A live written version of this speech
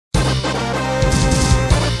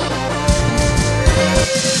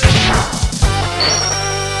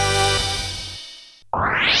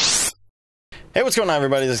Hey, what's going on,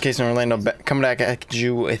 everybody? This is Casey in Orlando, coming back at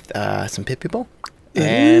you with some pit people.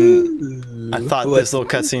 And I thought this little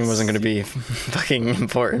cutscene wasn't going to be fucking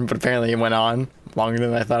important, but apparently it went on longer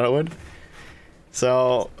than I thought it would.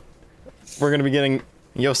 So, we're going to be getting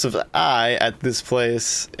Yosef's eye at this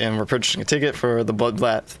place, and we're purchasing a ticket for the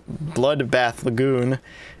Bloodbath Lagoon,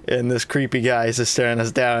 and this creepy guy is just staring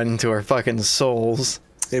us down into our fucking souls.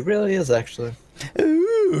 It really is, actually.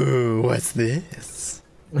 Ooh, what's this?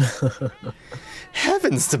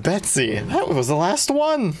 Heavens to Betsy, that was the last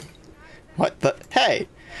one. What the? Hey!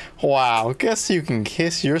 Wow, guess you can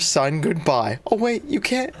kiss your son goodbye. Oh wait, you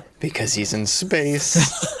can't, because he's in space.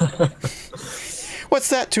 What's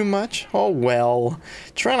that, too much? Oh well.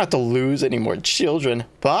 Try not to lose any more children.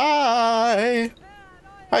 Bye!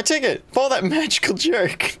 I take it, follow that magical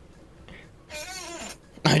jerk.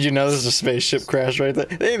 How'd you know there's a spaceship crash right there?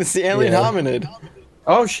 Hey, it's the alien hominid.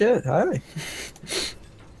 Oh shit, hi.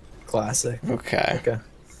 Classic. Okay. Okay.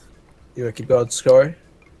 You wanna keep going with the story?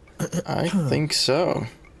 I think so.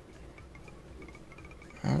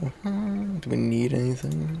 Do we need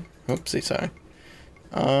anything? Oopsie, sorry.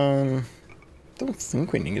 Don't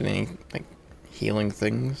think we need any, like, healing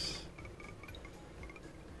things.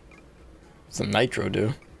 What's the nitro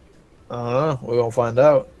do? We're gonna find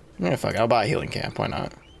out. Yeah, fuck, I'll buy a healing cap, why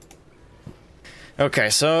not? Okay,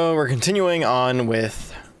 so we're continuing on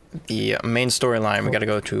with the main storyline. We gotta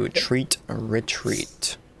go to Treat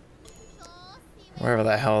Retreat. Wherever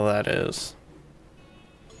the hell that is.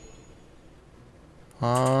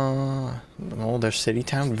 Their city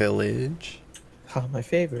town village. Oh, my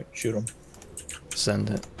favorite. Shoot him. Send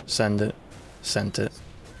it. Send it. Sent it.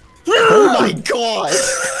 Oh my god!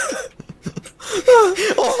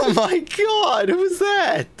 Oh my god! Who's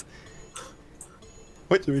that?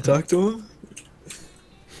 What? Did we talk to him?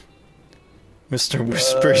 Mr.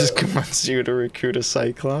 Whispers wants you to recruit a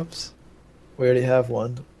Cyclops. We already have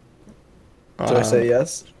one. Do I say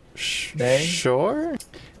yes? Nay? Sure.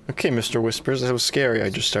 Okay, Mr. Whispers, that was scary. I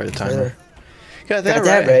just started timing. Sure. Got that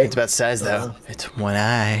right. It's about size, though. It's one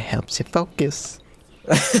eye. Helps you focus.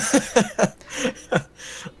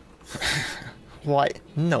 What?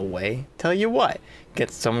 No way. Tell you what. Get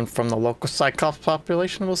someone from the local Cyclops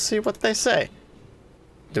population. We'll see what they say.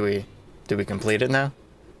 Do we complete it now?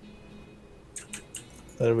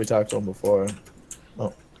 How did we talk to him before?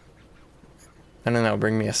 Oh. I don't know.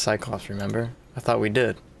 Bring me a Cyclops, remember? I thought we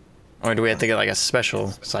did. Or do we have to get like a special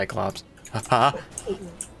Cyclops? Haha.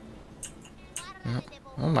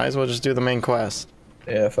 Well, might as well just do the main quest.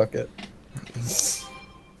 Yeah, fuck it. This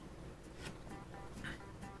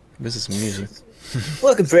is music.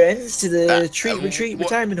 Welcome, friends, to the Retreat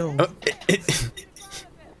Retirement Home.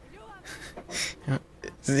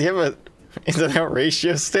 Does he have a... Is that a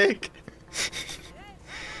ratio stick?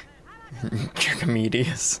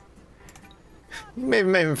 Jerkomedius.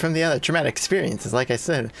 Maybe from the other traumatic experiences, like I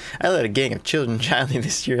said. I let a gang of children Charlie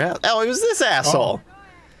this year out. Oh, it was this asshole!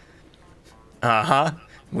 Oh. Uh-huh.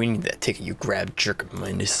 We need that ticket you grabbed,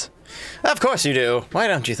 Jerkomedius. Of course you do. Why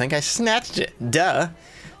don't you think I snatched it? Duh.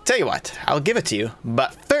 Tell you what, I'll give it to you.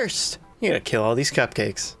 But first, you gotta kill all these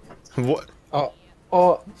cupcakes. What? Oh.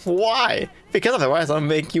 Why? Because otherwise I'll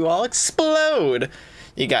make you all explode.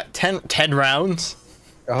 You got 10 rounds.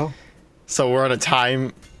 Oh. So we're on a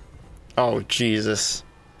time... Oh, Jesus.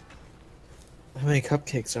 How many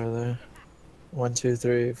cupcakes are there? 1, 2,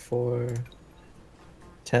 3, 4...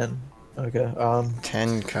 10. Okay,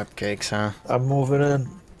 10 cupcakes, huh? I'm moving in.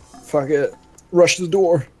 Fuck it. Rush the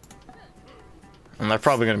door. And they're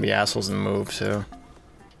probably gonna be assholes and move, too.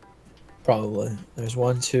 Probably. There's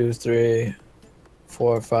 1, 2, 3,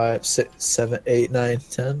 4, 5, 6, 7, 8, 9,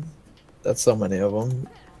 10. That's so many of them.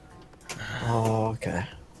 Oh, okay.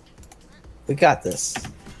 We got this.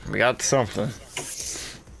 We got something.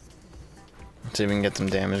 Let's see if we can get some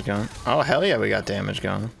damage going. Oh, hell yeah, we got damage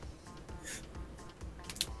going.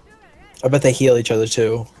 I bet they heal each other,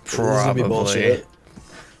 too. Probably. Be bullshit.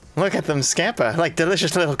 Look at them scamper, like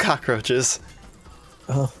delicious little cockroaches.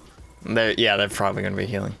 Oh. They're probably gonna be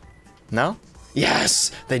healing. No?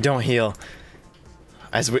 Yes! They don't heal.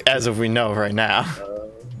 As if we know right now.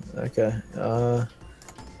 Okay.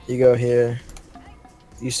 You go here.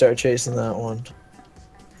 You start chasing that one.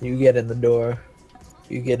 You get in the door.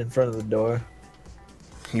 You get in front of the door.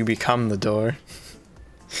 You become the door.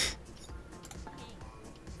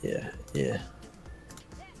 Yeah.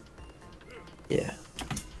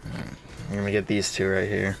 I'm gonna get these two right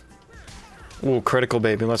here. Ooh, critical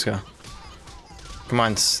baby, let's go. Come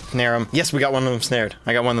on, snare them. Yes, we got one of them snared.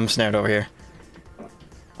 I got one of them snared over here. Oh,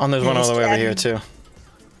 and there's one all the way over here too.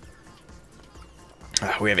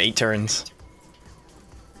 We have 8 turns.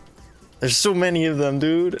 There's so many of them,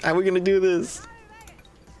 dude. How are we gonna do this?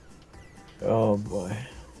 Oh boy.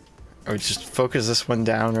 Or just focus this one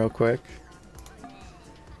down real quick.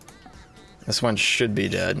 This one should be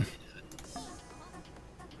dead.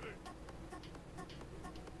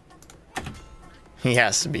 He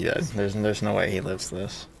has to be dead. There's no way he lives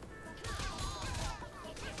this.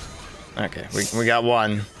 Okay, we got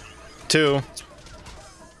 1. 2.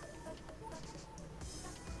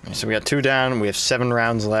 So we got 2 down. We have 7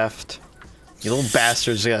 rounds left. You little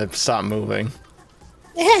bastards gotta stop moving.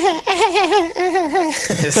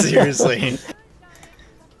 Seriously.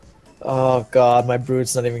 Oh god, my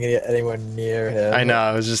brute's not even gonna get anywhere near him. I know,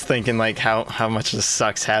 I was just thinking like how much this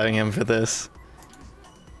sucks having him for this.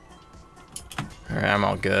 Alright, I'm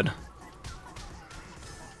all good.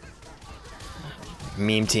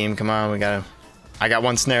 Meme team, come on, we gotta... I got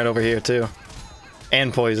 1 snared over here too.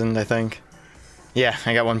 And poisoned, I think. Yeah,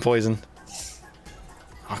 I got 1 poisoned.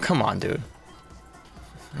 Oh, come on, dude.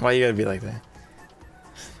 Why you gotta be like that?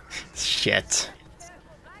 Shit.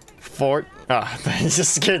 4. Oh, that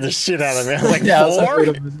just scared the shit out of me. I was like, yeah, 4? I was like,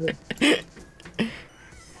 wait a minute.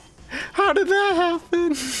 How did that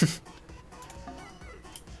happen?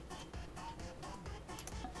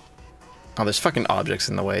 Oh, there's fucking objects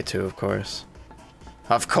in the way too, of course.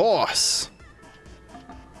 Of course!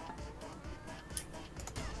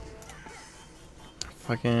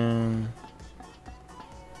 Fucking...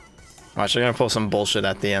 Watch, they're gonna pull some bullshit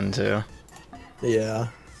at the end too. Yeah.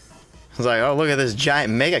 I was like, oh, look at this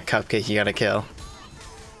giant mega cupcake you gotta kill.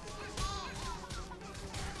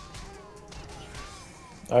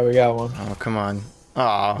 Alright, we got 1. Oh, come on.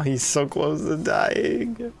 Oh, he's so close to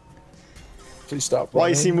dying. Please stop. Why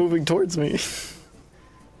is he running. moving towards me?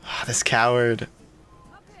 Oh, this coward.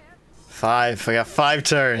 5. I got 5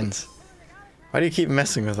 turns. Why do you keep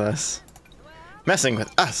messing with us? Messing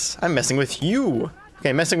with us? I'm messing with you.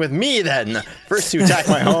 Okay, messing with me then. First you attacked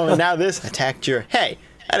my home, and now this attacked your... Hey,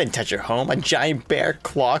 I didn't touch your home. A giant bear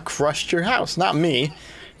claw crushed your house, not me.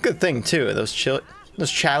 Good thing, too. Those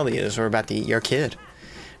child eaters were about to eat your kid.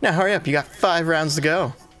 Now hurry up. You got 5 rounds to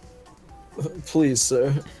go. Please,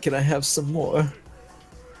 sir. Can I have some more?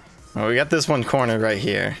 Well, we got this one cornered right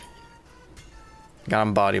here. Got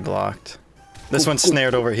him body blocked. This one's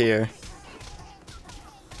snared over here.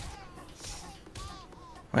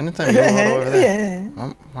 Why didn't I move all over there?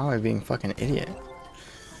 Why am I being fucking idiot?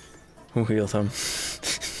 Who healed him?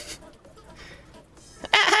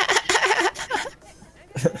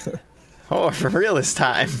 Oh, for real this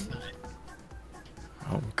time.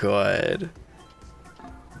 Oh, good.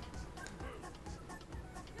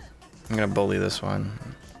 I'm gonna bully this one.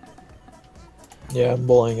 Yeah, I'm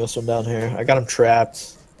bullying this one down here. I got him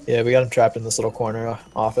trapped. Yeah, we got him trapped in this little corner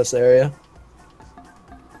office area.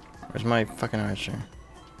 Where's my fucking archer?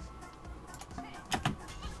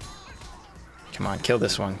 Come on, kill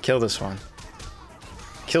this one. Kill this one.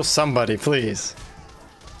 Kill somebody, please.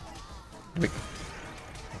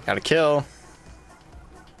 Gotta kill.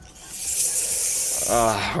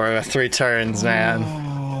 Oh, we're at 3 turns, man.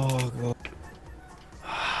 Oh,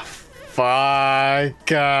 Fuck.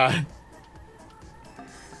 God.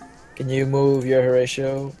 Can you move your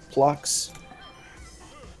Horatio blocks?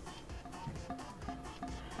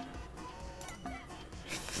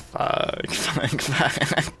 Fuck.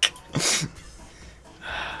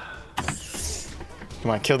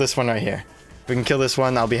 Come on, kill this one right here. If we can kill this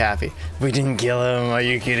one, I'll be happy. We didn't kill him. Are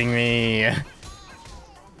you kidding me?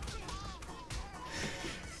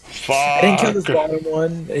 Fuck. I didn't kill this bottom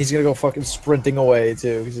one. And he's gonna go fucking sprinting away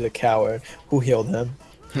too, because he's a coward. Who healed him?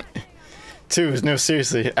 2, no,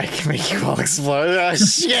 seriously, I can make you all explode. Oh,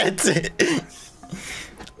 shit!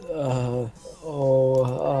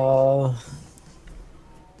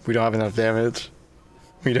 We don't have enough damage.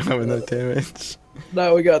 We don't have enough damage.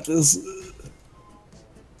 Now we got this.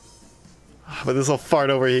 But this little fart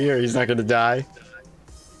over here, he's not gonna die.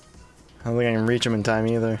 I don't think I can reach him in time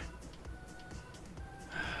either.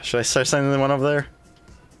 Should I start sending the one over there?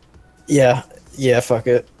 Yeah, yeah, fuck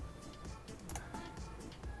it.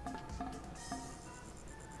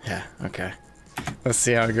 Yeah, okay. Let's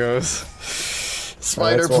see how it goes.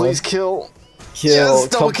 Spider, Alright, please kill. Kill, Yes,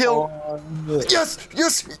 double come kill. on. Yes,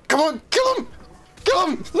 yes, come on, kill him. Kill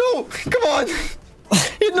him. No, come on.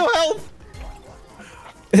 He had no health.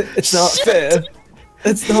 It's not Shit. fair.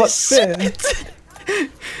 It's not fair.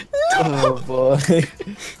 No. Oh boy.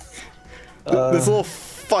 This little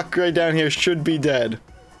fuck right down here should be dead.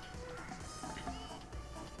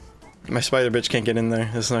 My spider bitch can't get in there.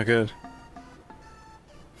 That's not good.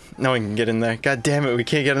 No one can get in there. God damn it, we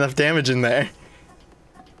can't get enough damage in there.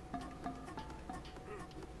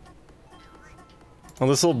 Well,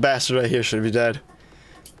 this little bastard right here should be dead.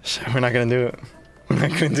 We're not gonna do it. We're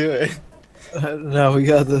not gonna do it. No, we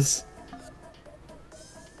got this.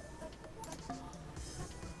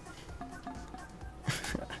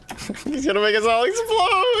 He's gonna make us all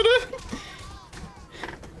explode.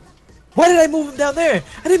 Why did I move him down there?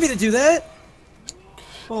 I didn't mean to do that.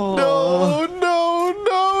 Oh. No, no,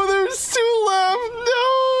 no. There's 2 left.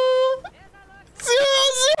 No. 0,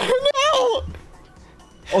 0, no.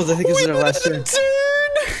 Oh, I think this is our last turn. Turn.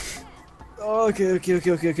 Oh, okay.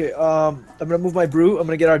 I'm gonna move my brute. I'm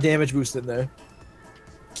gonna get our damage boost in there.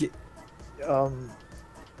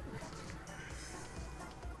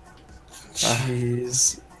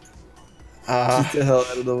 Jeez. Keep the hell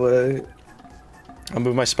out of the way. I'll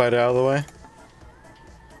move my spider out of the way.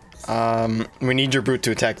 We need your brute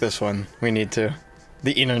to attack this one. We need to.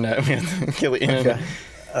 The internet. We have to kill the internet. Okay.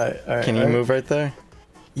 Alright. Can you move right there?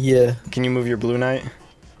 Yeah. Can you move your blue knight?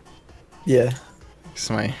 Yeah. Because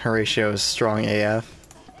my Horatio is strong AF.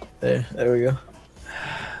 There we go.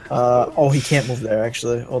 Oh, he can't move there,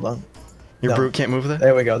 actually. Hold on. Your brute can't move there?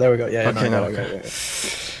 There we go. Yeah. Okay, okay.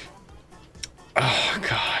 Oh,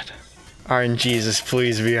 God. RNGesus,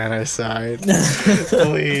 please be on our side.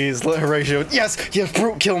 Please, let Horatio. Yes,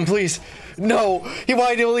 brute, kill him, please. No,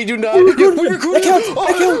 why did only do 9? That counts.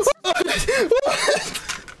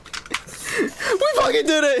 We fucking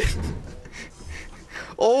did it!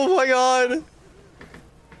 Oh my god!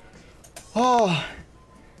 Oh.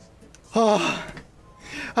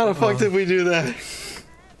 How the fuck did we do that?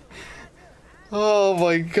 Oh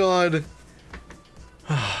my god.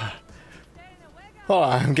 Hold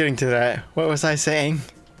on, I'm getting to that. What was I saying?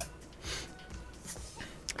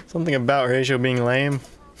 Something about Horatio being lame.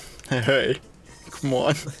 Hey, come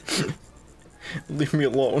on. Leave me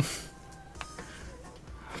alone.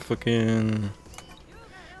 Fucking...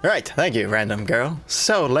 Alright, thank you, random girl.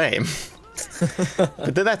 So lame.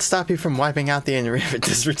 But did that stop you from wiping out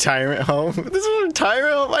this retirement home? This is a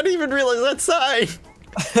retirement home? I didn't even realize that sign!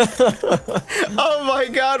 Oh my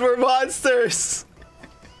god, we're monsters!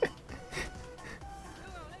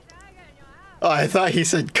 Oh, I thought he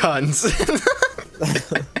said cunts.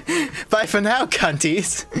 Bye for now,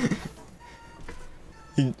 cunties.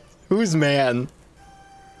 Who's man?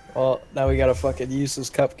 Well, now we got a fucking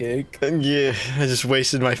useless cupcake. Yeah, I just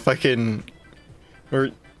wasted my fucking...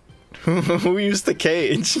 Who used the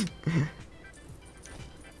cage?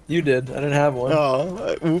 You did. I didn't have one.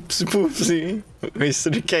 Oh, oops, poopsie.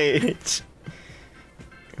 Wasted a cage.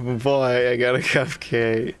 Boy, I got a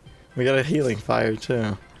cupcake. We got a healing fire,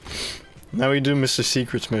 too. Now we do Mr.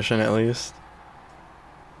 Secret's mission, at least.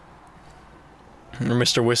 Or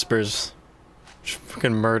Mr. Whispers. Just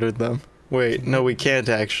fucking murdered them. Wait, no, we can't,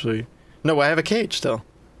 actually. No, I have a cage, still.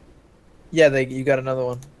 Yeah, you got another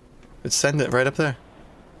one. Let's send it right up there.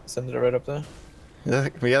 Send it right up there?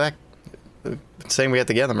 We got that... It's saying we have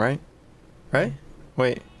to get them, right? Right?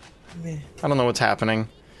 Wait. I don't know what's happening.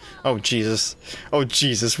 Oh, Jesus. Oh,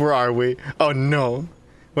 Jesus, where are we? Oh, no.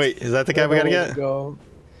 Wait, is that the guy we gotta get? Go.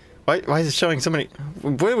 Why is it showing so many...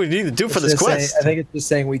 What do we need to do for this quest? I think it's just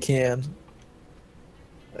saying we can.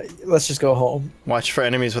 Let's just go home. Watch for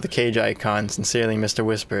enemies with a cage icon. Sincerely, Mr.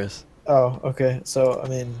 Whispers. Oh, okay. So, I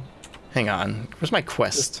mean... Hang on. Where's my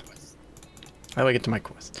quest? How do I get to my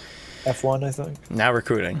quest? F1, I think. Now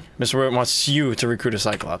recruiting. Mr. Wirt wants you to recruit a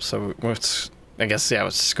Cyclops, so let's... I guess, yeah,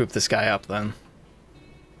 let's scoop this guy up then.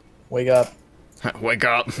 Wake up. Wake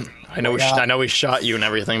up. I know we shot you and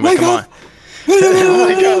everything, but come on.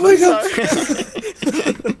 Wake up!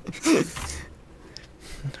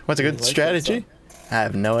 What's a good strategy? I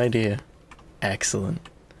have no idea. Excellent.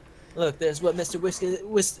 Look, there's what Mr. Whiskers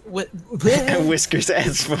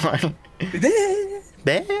asked for.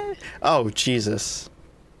 Oh, Jesus.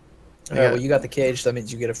 Well, you got the cage, so that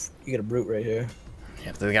means you get a brute right here.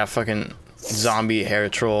 Yeah, they got fucking zombie hair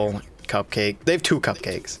troll cupcake. They have 2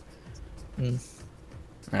 cupcakes.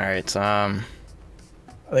 Alright, so, I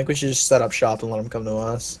think we should just set up shop and let them come to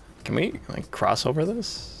us. Can we, like, cross over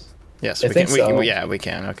this? Yes, we can. So. Yeah, we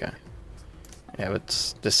can, okay. Yeah,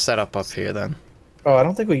 let's just set up here then. Oh, I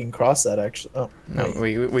don't think we can cross that, actually. Oh, no,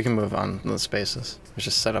 we can move on the spaces. Let's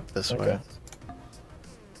just set up this way.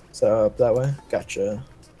 Set up that way? Gotcha.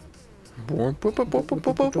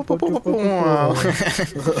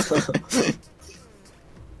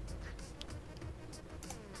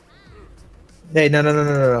 Hey, no.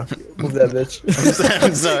 Move that bitch.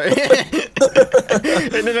 I'm sorry.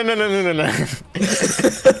 No.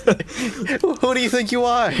 Who do you think you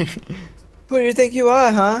are? Who do you think you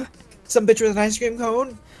are, huh? Some bitch with an ice cream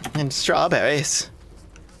cone? And strawberries.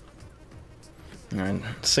 Alright,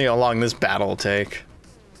 see how long this battle will take.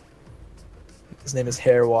 His name is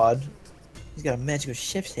Hairwad. He's got a magical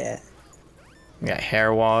chef's hat. We got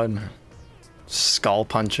Hair Wad, Skull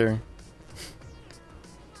Puncher,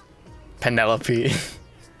 Penelope,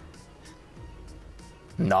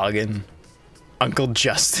 Noggin, Uncle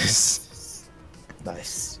Justice.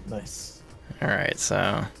 Nice, nice. Alright,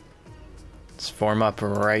 so let's form up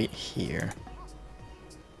right here.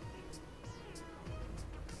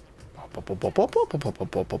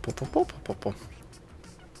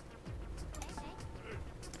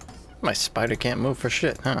 My spider can't move for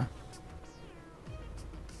shit, huh?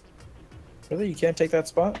 Really? You can't take that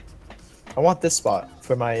spot? I want this spot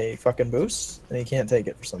for my fucking boost, and you can't take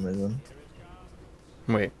it for some reason.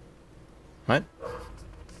 Wait. What?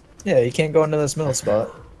 Yeah, you can't go into this middle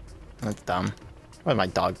spot. That's dumb. Why is my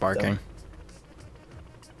dog barking?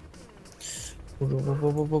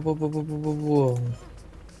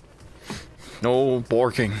 No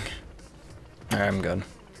barking. Alright, I'm good.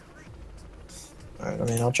 Alright, I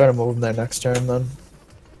mean, I'll try to move him there next turn then.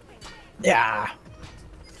 Yeah!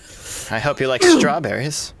 I hope you like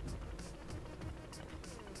strawberries.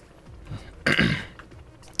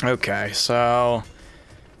 Okay, so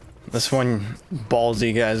this one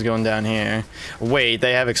ballsy guy's going down here. Wait,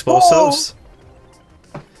 they have explosives?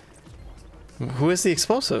 Oh. Who is the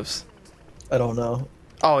explosives? I don't know.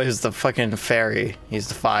 Oh, he's the fucking fairy. He's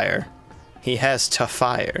the fire. He has to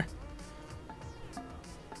fire.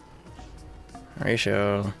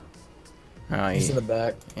 Ratio. Oh, He's in the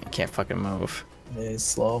back. He can't fucking move. Yeah, he's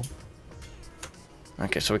slow.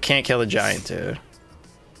 Okay, so we can't kill the giant dude.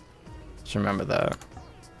 Just remember that.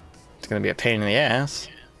 It's gonna be a pain in the ass.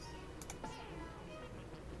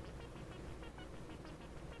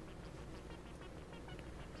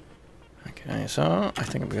 Okay, so I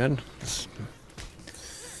think I'm good.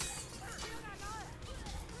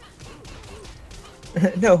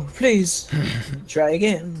 No, please. Try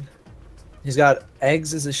again. He's got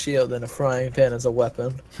eggs as a shield and a frying pan as a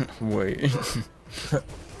weapon. Wait.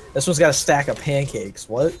 This one's got a stack of pancakes.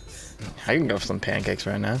 What? I can go for some pancakes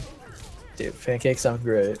right now. Dude, pancakes sound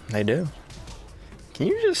great. They do. Can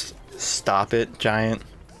you just stop it, giant?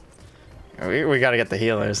 We gotta get the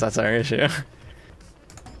healers. That's our issue.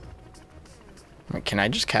 Wait, can I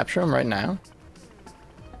just capture him right now?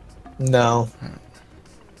 No.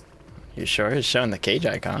 You sure? It's showing the cage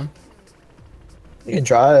icon. You can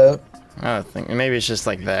try it. Oh, I think maybe it's just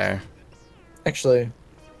like there. Actually,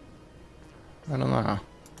 I don't know.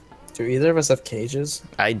 do either of us have cages?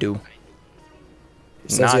 I do. He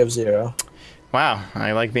says you have 0. Wow,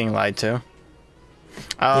 I like being lied to.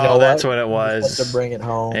 Oh, You know that's what it was. To bring it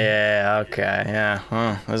home. Yeah, okay, yeah.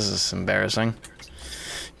 Oh, this is embarrassing.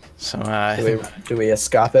 So, do we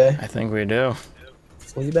escape? I think we do.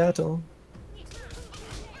 Flee battle.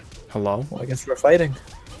 Hello? Well, I guess we're fighting.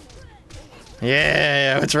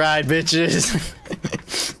 Yeah, let's ride, bitches.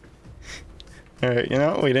 Alright, you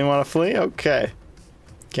know, we didn't want to flee? Okay.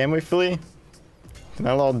 Can we flee? Can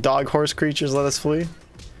that little dog horse creatures let us flee?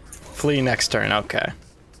 Flee next turn, okay.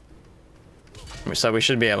 So we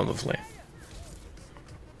should be able to flee.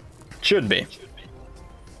 Should be.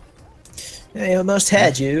 I almost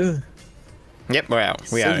had you. Yep, we're out.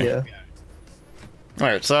 We See are. ya.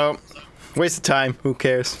 Alright, so waste of time. Who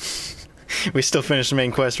cares? We still finished the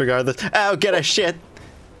main quest regardless. Oh, get a shit!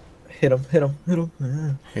 Hit him, hit him, hit him.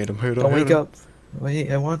 Yeah. Hit him, hit him, Don't hit wake him. up.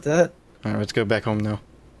 Wait, I want that. Alright, let's go back home now.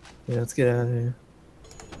 Yeah, let's get out of here.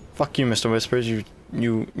 Fuck you, Mr. Whispers. You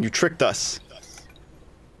tricked us.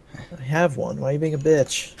 I have one. Why are you being a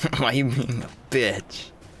bitch? Why are you being a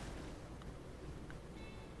bitch?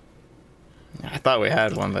 I thought we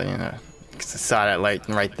had one, but you know, 'cause I saw that light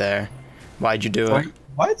right there. Why'd you do it?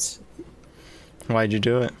 What? Why'd you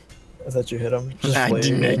do it? I thought you hit him. Just I flee.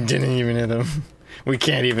 didn't even hit him. We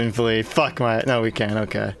can't even flee. Fuck my. No, we can.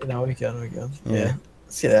 Okay. No, we can. We can. Yeah.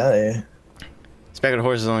 Let's get out of here. Spectral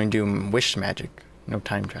horses only do wish magic, no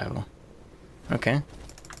time travel. Okay.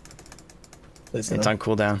 Please It's on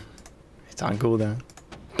cooldown. It's on cooldown.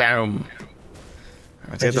 Boom.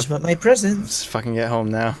 Let's, I just met my presents. let's fucking get home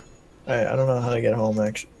now. Alright, I don't know how to get home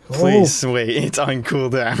actually. Please wait. It's on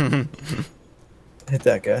cooldown. Oh, hit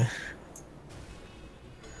that guy.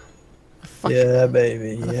 Fuck. Yeah,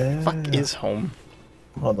 baby. Yeah. Fuck is home.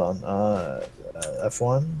 Hold on.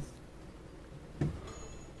 F1.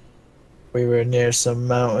 We were near some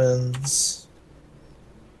mountains.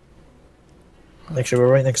 Actually,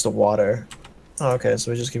 we're right next to water. Oh, okay,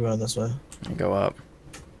 so we just keep going this way. Go up.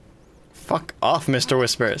 Fuck off, Mr.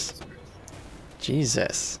 Whispers.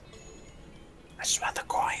 Jesus. I just want the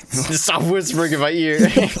coins. Stop whispering in my ear.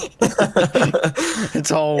 It's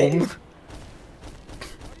home.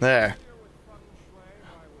 There.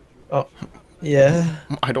 Oh, yeah.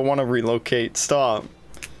 I don't want to relocate. Stop.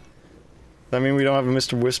 Does that mean we don't have a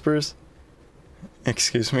Mr. Whispers?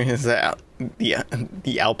 Excuse me, is that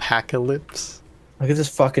the alpaca lips? Look at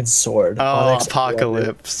this fucking sword. Oh,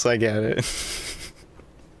 apocalypse. I get it.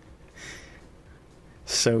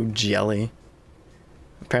 So jelly.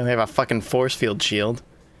 Apparently I have a fucking force field shield.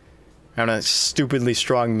 I have a stupidly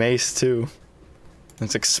strong mace too.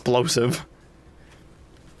 It's explosive.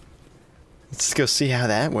 Let's go see how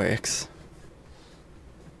that works.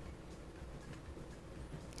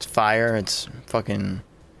 It's fire, it's fucking...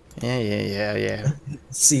 Yeah.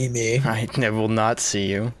 See me. I will not see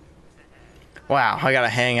you. Wow, I gotta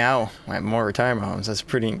hang out at more retirement homes. That's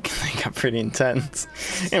pretty... They got pretty intense.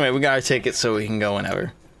 Anyway, we gotta take it so we can go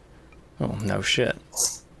whenever. Oh, no shit.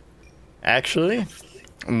 Actually,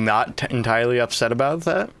 I'm not entirely upset about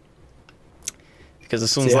that. Because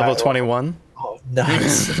this one's level 21. Oh,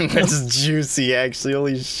 nice. That's juicy, actually.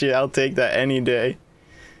 Holy shit, I'll take that any day.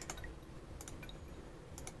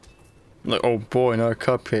 Like, oh boy, another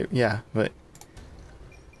cupcake. Yeah, but...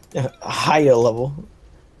 Yeah, a higher level.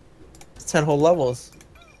 10 whole levels.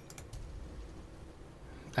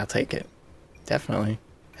 I'll take it. Definitely.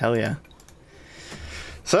 Hell yeah.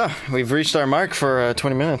 So, we've reached our mark for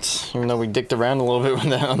 20 minutes, even though we dicked around a little bit with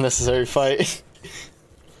that unnecessary fight.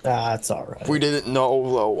 That's alright. We didn't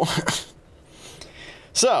know, though.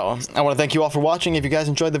 So, I want to thank you all for watching. If you guys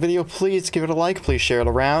enjoyed the video, please give it a like. Please share it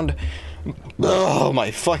around. Oh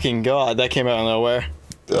my fucking god, that came out of nowhere.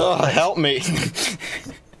 Oh, help me.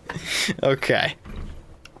 Okay.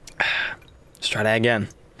 Let's try that again.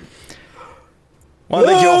 Well,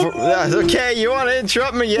 thank you all for... Okay, you want to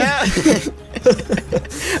interrupt me, yeah?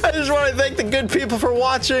 I just want to thank the good people for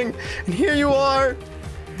watching. And here you are.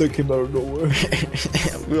 That came out of nowhere.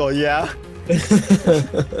 Well, yeah.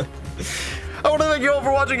 I want to thank you all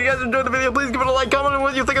for watching. If you guys enjoyed the video, please give it a like, comment on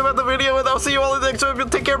what you think about the video, and I'll see you all in the next video.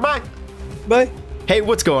 Take care, bye. Bye. Hey,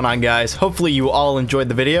 what's going on, guys? Hopefully you all enjoyed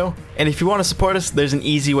the video, and if you want to support us, there's an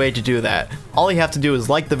easy way to do that. All you have to do is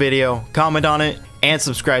like the video, comment on it, and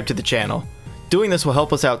subscribe to the channel. Doing this will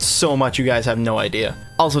help us out so much you guys have no idea.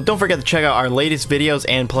 Also, don't forget to check out our latest videos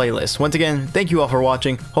and playlists. Once again, thank you all for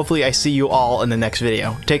watching. Hopefully I see you all in the next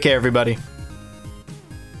video. Take care, everybody.